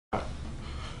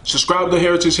Subscribe to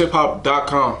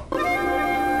HeritageHipHop.com.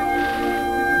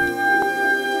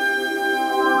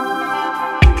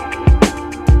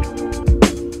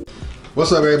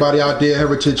 What's up, everybody out there,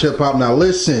 Heritage Hip Hop? Now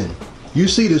listen, you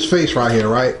see this face right here,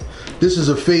 right? This is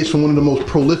a face from one of the most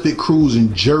prolific crews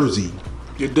in Jersey.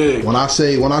 You dig? When I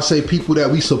say people that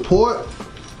we support,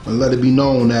 and let it be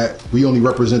known that we only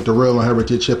represent the real on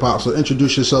Heritage Hip Hop. So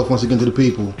introduce yourself once again to the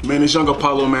people. Man, it's Young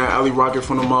Apollo, man. Ali Rocket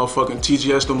from the motherfucking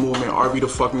TGS the movement, RV the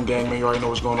fucking gang, man. You already know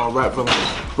what's going on. Rap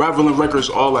Villain Records,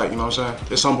 all that. You know what I'm saying?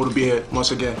 It's humble to be here once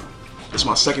again. It's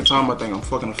my second time, I think. I'm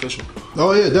fucking official.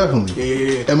 Oh yeah,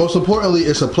 definitely. Yeah. And most importantly,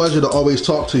 it's a pleasure to always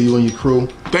talk to you and your crew.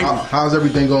 Thank you. How's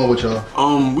everything going with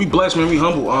y'all? We blessed, man. We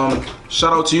humble.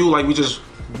 Shout out to you. Like, we just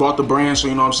bought the brand, so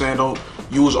you know what I'm saying. Don't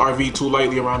use RV too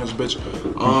lightly around this bitch.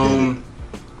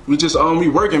 We just we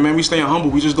working, man. We staying humble.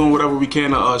 We just doing whatever we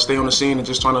can to stay on the scene and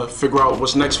just trying to figure out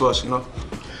what's next for us, you know.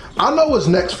 I know what's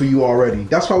next for you already.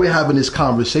 That's why we're having this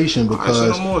conversation, because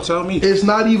I say no more. Tell me. It's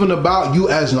not even about you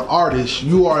as an artist.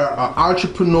 You are an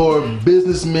entrepreneur,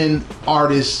 businessman,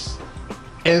 artist,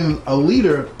 and a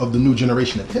leader of the new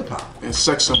generation of hip hop. And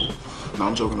sex symbol. No,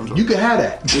 I'm joking. You can have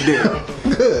that. You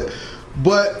did. Good.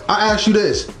 But I ask you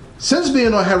this: since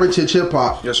being on Heritage Hip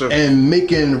Hop, yes, sir, and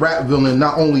making Rap Villain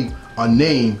not only a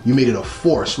name, you made it a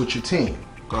force with your team.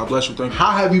 God bless you. Thank you.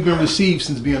 How have you been received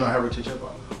since being on Heritage Hip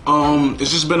Hop?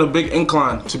 It's just been a big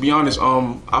incline, to be honest.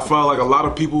 I felt like a lot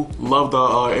of people loved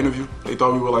the interview. They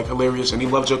thought we were like hilarious, and they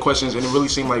loved your questions, and it really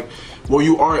seemed like, well,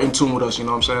 you are in tune with us, you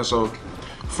know what I'm saying? So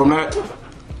from that,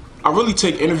 I really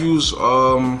take interviews,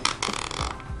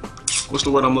 what's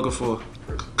the word I'm looking for?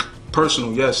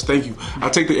 Personal, yes, thank you. I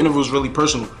take the interviews really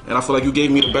personal, and I feel like you gave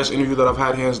me the best interview that I've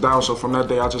had, hands down. So from that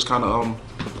day, I just kind of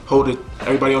hold it,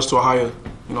 everybody else to a higher, you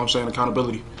know what I'm saying,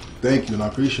 accountability. Thank you, and I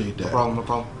appreciate that. No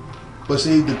problem. But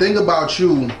see, the thing about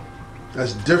you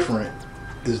that's different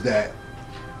is that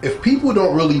if people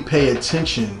don't really pay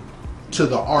attention to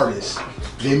the artist,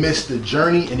 they miss the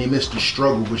journey and they miss the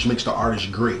struggle, which makes the artist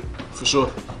great. For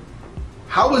sure.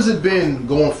 How has it been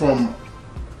going from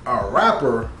a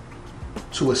rapper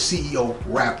to a CEO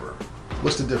rapper?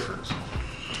 What's the difference?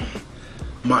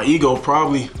 My ego,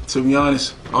 probably, to be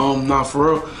honest. Nah,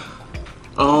 for real.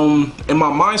 In my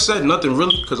mindset, nothing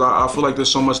really, because I feel like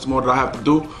there's so much more that I have to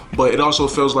do. But it also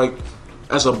feels like,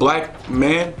 as a black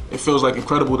man, it feels like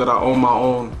incredible that I own my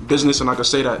own business, and I can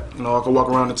say that. You know, I can walk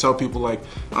around and tell people like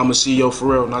I'm a CEO for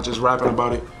real, not just rapping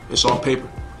about it. It's on paper,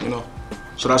 you know.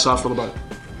 So that's how I feel about it.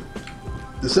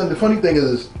 The funny thing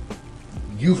is,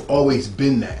 you've always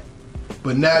been that,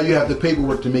 but now you have the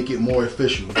paperwork to make it more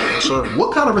official. Yes, sir.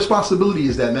 What kind of responsibility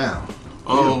is that now?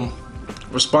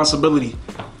 Responsibility.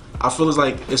 I feel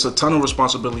it's a ton of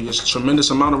responsibility. It's a tremendous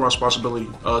amount of responsibility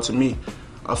to me.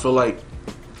 I feel like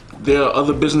there are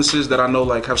other businesses that I know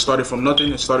like have started from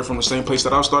nothing and started from the same place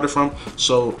that I started from.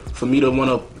 So for me to want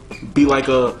to be like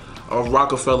a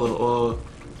Rockefeller or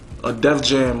a Def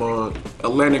Jam or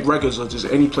Atlantic Records or just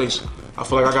any place, I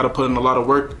feel like I got to put in a lot of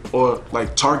work, or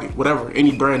like Target, whatever,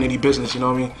 any brand, any business, you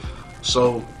know what I mean?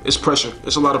 So it's pressure.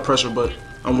 It's a lot of pressure, but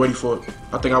I'm ready for it.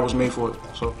 I think I was made for it.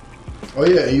 So. Oh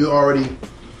yeah, and you're already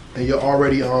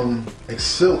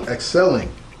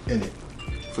excelling in it.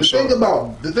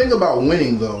 The thing about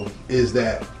winning though is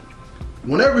that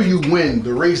whenever you win,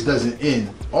 the race doesn't end.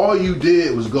 All you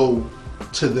did was go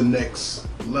to the next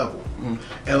level. And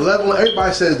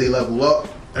everybody says they level up.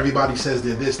 Everybody says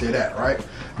they're this, they're that, right?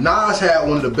 Nas had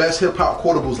one of the best hip hop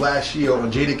quotables last year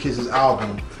on Jadakiss'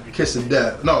 album, Kiss of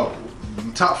Death. No,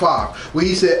 top 5, where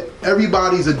he said,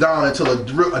 "Everybody's a Don until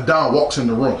a Don walks in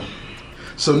the room."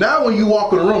 So now when you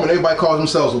walk in the room and everybody calls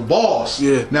themselves a boss,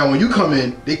 yeah. Now when you come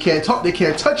in, they can't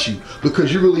touch you,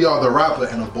 because you really are the rapper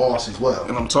and a boss as well.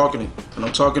 And I'm talking it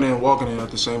and walking it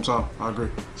at the same time. I agree.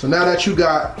 So now that you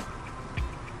got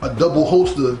a double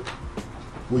holster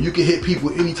where you can hit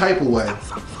people any type of way,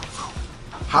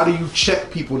 how do you check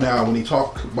people now when they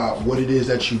talk about what it is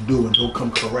that you do and don't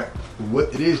come correct with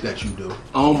what it is that you do?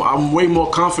 I'm way more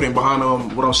confident behind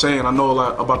what I'm saying. I know a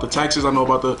lot about the taxes. I know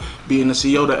about being the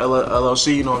CEO, the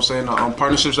LLC, you know what I'm saying,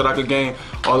 partnerships that I could gain,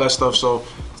 all that stuff. So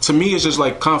to me, it's just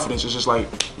like confidence. It's just like,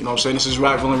 you know what I'm saying, this is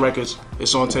Rap Villain Records.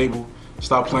 It's on table.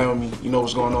 Stop playing with me. You know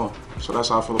what's going on. So that's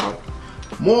how I feel about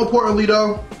it. More importantly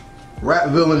though, Rap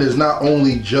Villain is not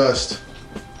only just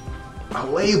a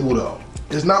label though.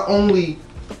 It's not only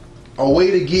a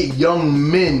way to get young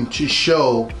men to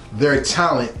show their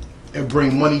talent and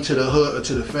bring money to the hood or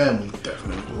to the family.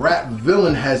 Definitely. Rap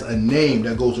Villain has a name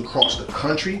that goes across the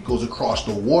country, goes across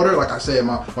the water. Like I said,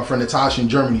 my friend Natasha in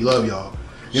Germany, love y'all.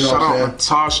 You know Shout what I'm saying? out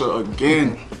Natasha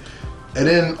again. And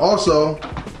then also,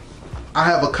 I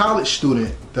have a college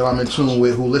student that I'm in tune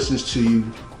with who listens to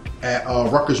you at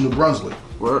Rutgers, New Brunswick.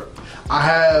 Word. I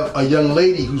have a young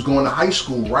lady who's going to high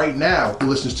school right now who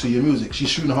listens to your music. She's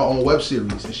shooting her own web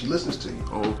series and she listens to you.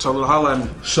 Oh, tell her to holler at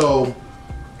me. So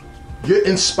you're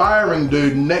inspiring the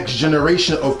next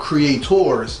generation of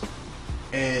creators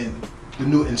and the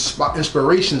new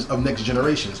inspirations of next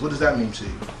generations. What does that mean to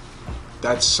you?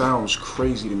 That sounds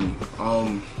crazy to me.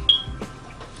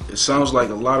 It sounds like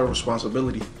a lot of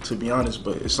responsibility, to be honest,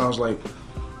 but it sounds like,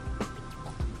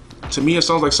 to me, it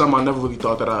sounds like something I never really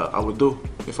thought that I would do,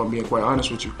 if I'm being quite honest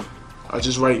with you. I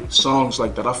just write songs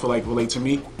like that I feel like relate to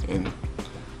me, and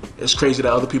it's crazy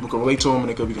that other people can relate to them and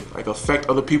it could be, like, affect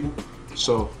other people.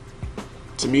 So,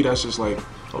 to me, that's just like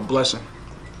a blessing.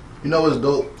 You know what's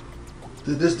dope?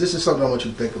 This is something I want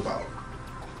you to think about.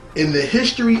 In the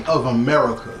history of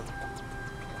America,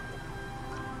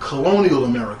 colonial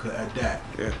America at that,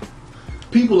 yeah,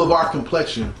 people of our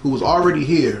complexion who was already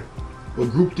here were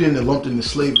grouped in and lumped into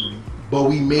slavery, but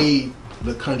we made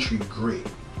the country great.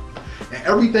 And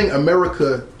everything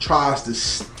America tries to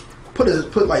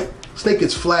stake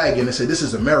its flag in and say this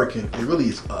is American, it really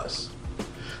is us.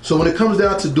 So when it comes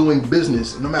down to doing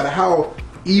business, no matter how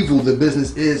evil the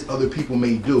business is other people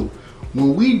may do,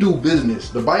 when we do business,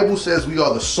 the Bible says we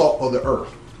are the salt of the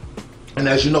earth. And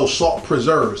as you know, salt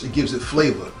preserves, it gives it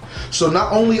flavor. So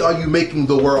not only are you making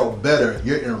the world better,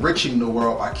 you're enriching the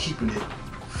world by keeping it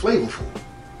flavorful.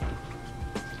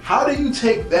 How do you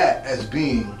take that as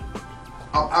being,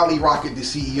 I'm Ali Rocket, the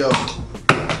CEO,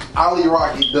 Ali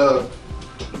Rocket, the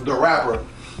rapper,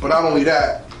 but not only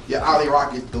that, you're Ali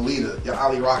Rocket, the leader, you're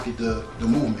Ali Rocket, the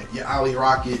movement, you're Ali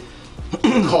Rocket,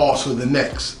 calls for the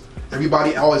next.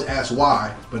 Everybody always asks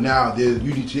why, but now you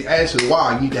need to answer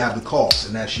why, you need to have the cause,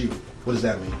 and that's you. What does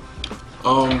that mean?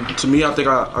 To me, I think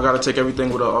I gotta take everything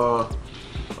with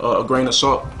a grain of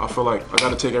salt. I feel like I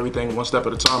gotta take everything one step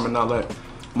at a time and not let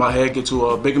my head get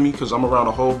too big of me, because I'm around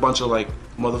a whole bunch of like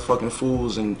motherfucking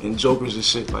fools and jokers and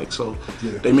shit. Like, so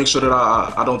yeah. They make sure that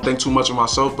I don't think too much of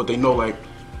myself, but they know like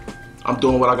I'm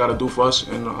doing what I gotta do for us,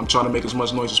 and I'm trying to make as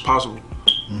much noise as possible.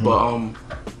 Mm-hmm. But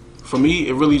for me,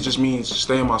 it really just means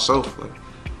staying myself. Like,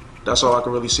 that's all I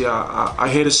can really see. I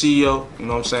hear the CEO, you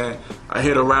know what I'm saying? I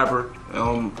hear the rapper,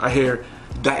 I hear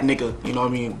that nigga, you know what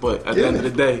I mean? But at the end of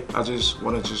the day, I just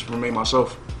want to just remain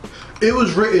myself. It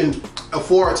was written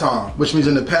for a time, which means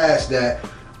in the past that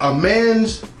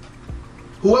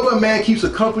whoever a man keeps a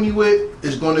company with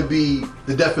is going to be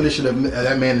the definition of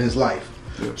that man in his life.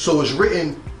 Yeah. So it's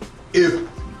written, if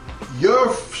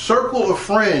your circle of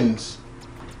friends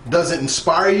doesn't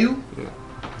inspire you, yeah,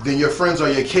 then your friends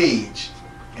are your cage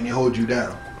and they hold you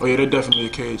down. Oh yeah, they're definitely a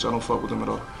cage. I don't fuck with them at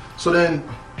all. So then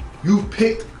you've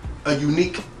picked a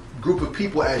unique group of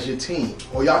people as your team,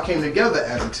 or y'all came together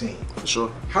as a team. For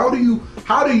sure. How do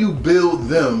you build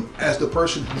them as the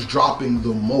person who's dropping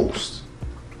the most?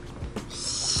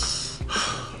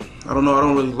 I don't know. I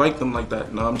don't really like them like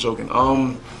that. No, I'm joking.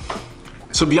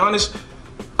 To be honest,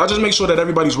 I just make sure that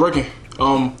everybody's working.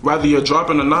 Whether you're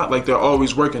dropping or not, like, they're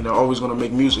always working. They're always going to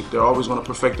make music. They're always going to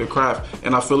perfect their craft.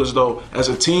 And I feel as though as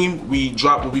a team, we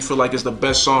drop what we feel like is the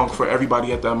best song for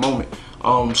everybody at that moment.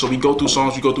 So we go through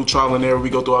songs, we go through trial and error, we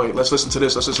go through, all right, let's listen to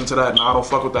this, let's listen to that. Nah, I don't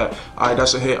fuck with that. All right,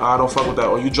 that's a hit. I don't fuck with that.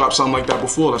 Or you dropped something like that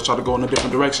before, let's try to go in a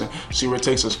different direction, see where it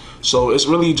takes us. So it's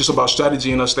really just about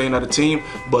strategy and us staying at a team.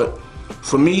 But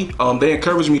for me, they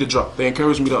encourage me to drop. They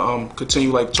encourage me to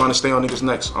continue like trying to stay on niggas'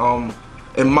 necks.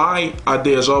 And my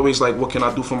idea is always like, what can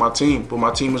I do for my team? But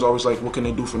my team is always like, what can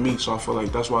they do for me? So I feel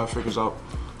like that's why it figures out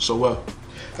so well.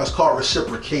 That's called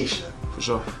reciprocation. For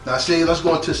sure. Now see, let's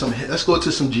go into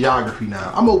some geography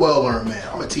now. I'm a well-learned man.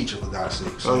 I'm a teacher, for God's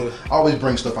sake. So I always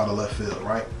bring stuff out of left field,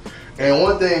 right? And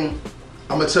one thing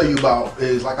I'm gonna tell you about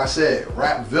is, like I said,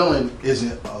 Rap Villain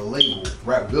isn't a label.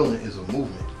 Rap Villain is a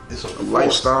movement. It's a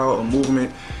lifestyle, a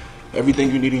movement,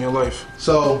 everything you need in your life.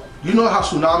 So you know how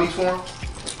tsunamis form?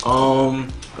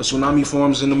 A tsunami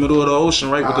forms in the middle of the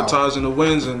ocean, right? With the tides and the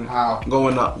winds and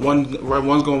going up.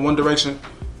 One's going one direction,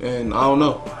 and I don't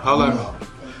know. How like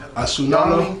a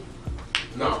tsunami?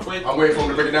 No, I'm waiting for him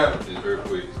to break it down. It's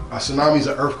earthquake. A tsunami is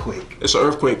an earthquake. It's an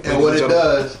earthquake. And what it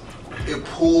does, it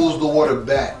pulls the water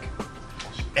back.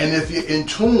 And if you're in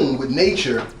tune with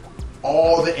nature,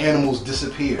 all the animals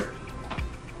disappear.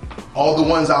 All the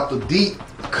ones out the deep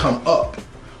come up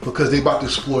because they're about to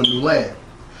explore new land.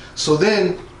 So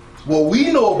then, what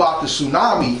we know about the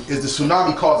tsunami is the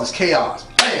tsunami causes chaos.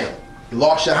 Bam! You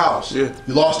lost your house. Yeah.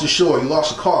 You lost the shore. You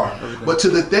lost a car. Everything. But to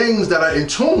the things that are in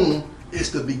tune, it's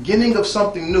the beginning of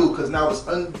something new, because now it's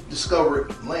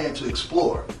undiscovered land to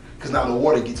explore. Because now the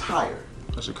water gets higher.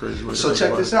 That's a crazy way. So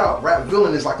check this out. Rap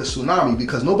Villain is like a tsunami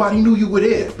because nobody knew you were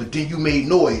there, but then you made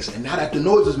noise, and now that the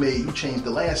noise was made, you changed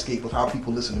the landscape of how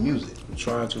people listen to music. I'm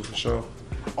trying to, for sure.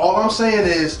 All I'm saying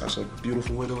is, that's a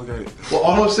beautiful way to look at it. Well,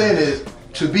 all I'm saying is,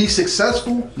 to be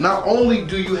successful, not only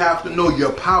do you have to know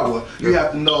your power, you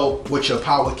have to know what your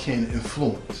power can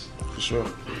influence. For sure.